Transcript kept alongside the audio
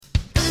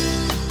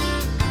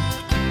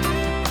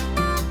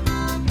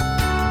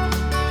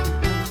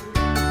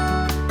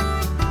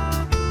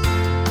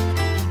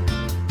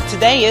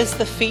Today is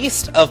the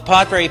feast of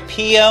Padre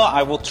Pio.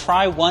 I will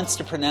try once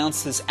to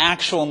pronounce his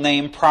actual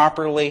name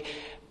properly.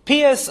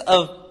 Pius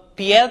of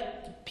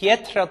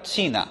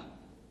Pietrelcina.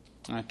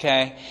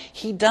 Okay,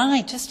 he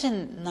died just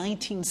in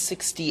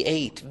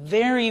 1968.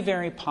 Very,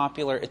 very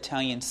popular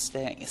Italian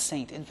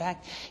saint. In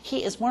fact,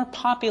 he is more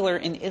popular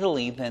in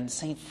Italy than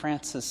Saint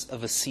Francis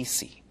of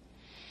Assisi.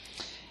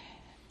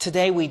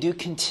 Today we do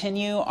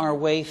continue our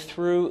way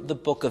through the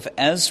book of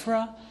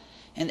Ezra,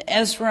 and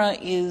Ezra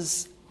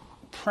is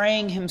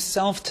praying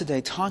himself today,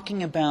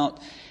 talking about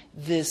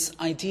this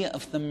idea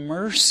of the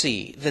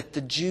mercy that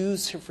the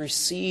Jews have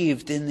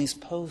received in these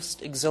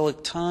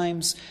post-exilic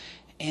times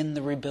in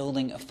the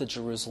rebuilding of the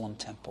Jerusalem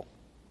temple.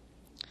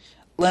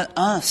 Let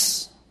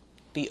us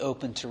be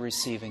open to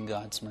receiving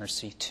God's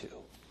mercy too.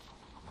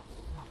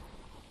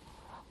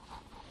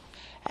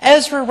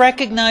 Ezra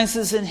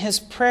recognizes in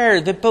his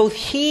prayer that both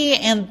he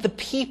and the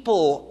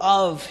people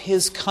of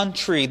his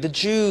country, the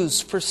Jews,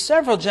 for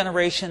several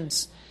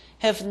generations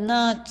have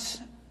not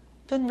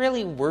been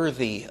really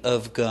worthy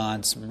of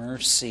God's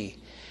mercy.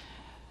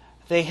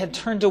 They had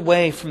turned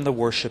away from the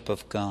worship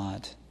of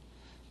God.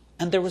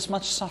 And there was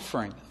much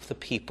suffering of the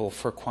people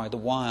for quite a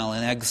while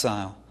in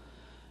exile.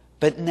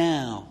 But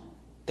now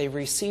they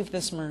receive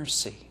this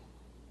mercy,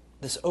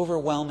 this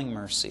overwhelming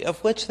mercy,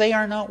 of which they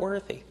are not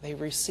worthy. They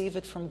receive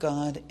it from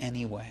God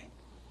anyway.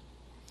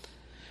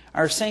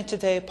 Our saint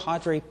today,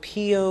 Padre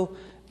Pio,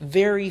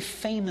 very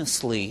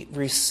famously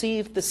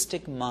received the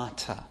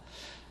stigmata.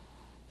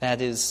 That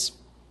is,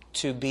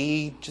 to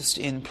be just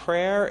in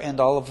prayer and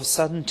all of a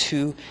sudden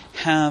to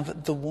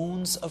have the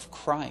wounds of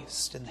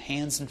Christ in the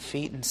hands and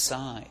feet and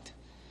side.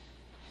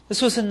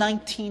 This was in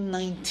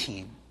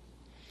 1919,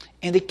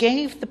 and it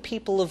gave the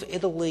people of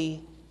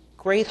Italy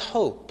great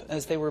hope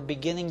as they were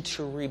beginning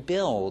to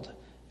rebuild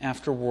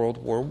after World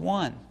War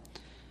I.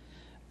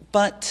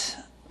 But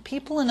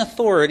people in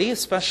authority,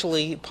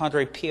 especially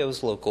Padre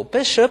Pio's local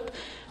bishop,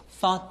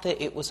 thought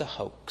that it was a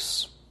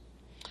hoax.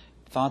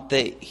 Thought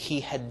that he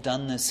had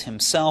done this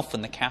himself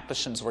and the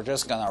Capuchins were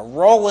just going to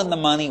roll in the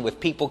money with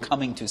people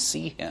coming to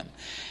see him.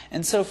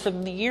 And so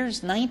from the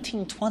years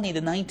 1920 to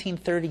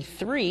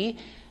 1933,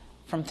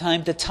 from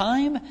time to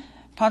time,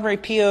 Padre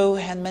Pio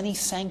had many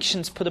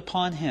sanctions put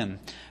upon him.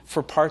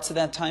 For parts of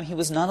that time, he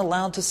was not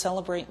allowed to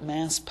celebrate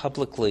Mass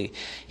publicly.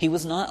 He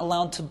was not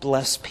allowed to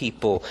bless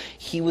people.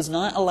 He was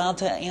not allowed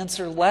to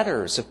answer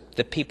letters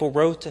that people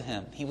wrote to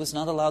him. He was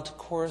not allowed to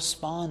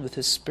correspond with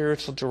his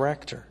spiritual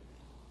director.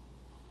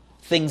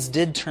 Things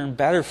did turn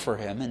better for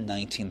him in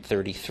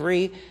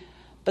 1933,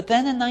 but then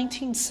in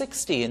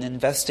 1960 an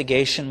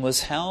investigation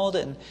was held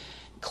and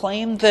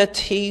claimed that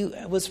he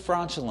was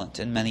fraudulent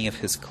in many of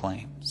his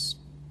claims.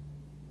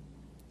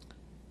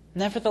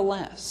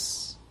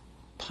 Nevertheless,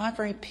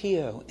 Padre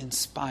Pio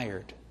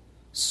inspired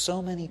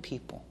so many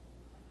people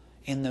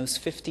in those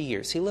 50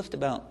 years. He lived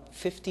about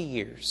 50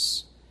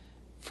 years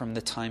from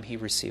the time he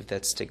received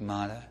that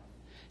stigmata,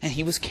 and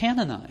he was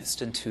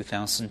canonized in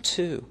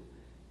 2002.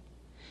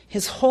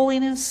 His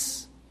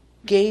holiness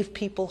gave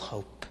people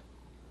hope.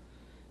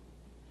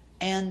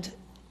 And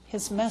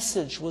his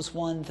message was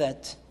one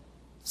that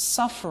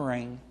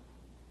suffering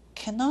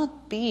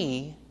cannot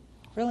be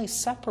really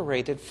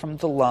separated from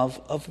the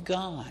love of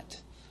God.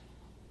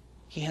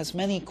 He has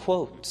many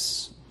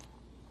quotes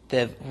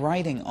that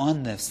writing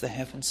on this that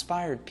have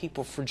inspired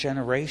people for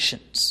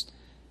generations.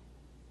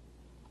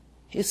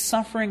 His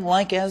suffering,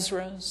 like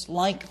Ezra's,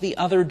 like the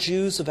other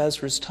Jews of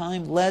Ezra's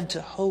time, led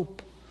to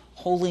hope,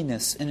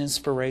 holiness, and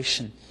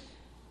inspiration.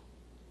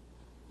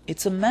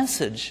 It's a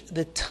message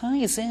that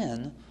ties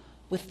in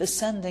with the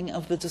sending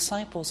of the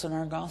disciples in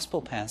our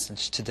gospel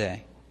passage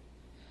today.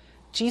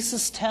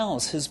 Jesus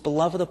tells his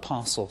beloved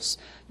apostles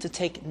to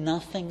take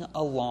nothing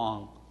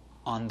along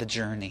on the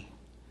journey.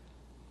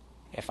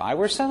 If I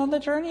were sent on the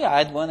journey,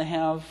 I'd want to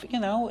have,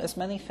 as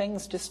many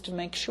things just to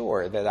make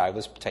sure that I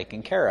was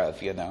taken care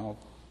of,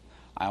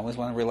 I always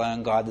want to rely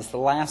on God as the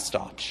last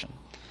option.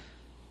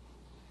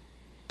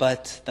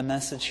 But the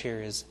message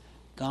here is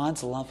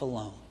God's love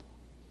alone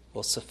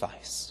will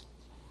suffice.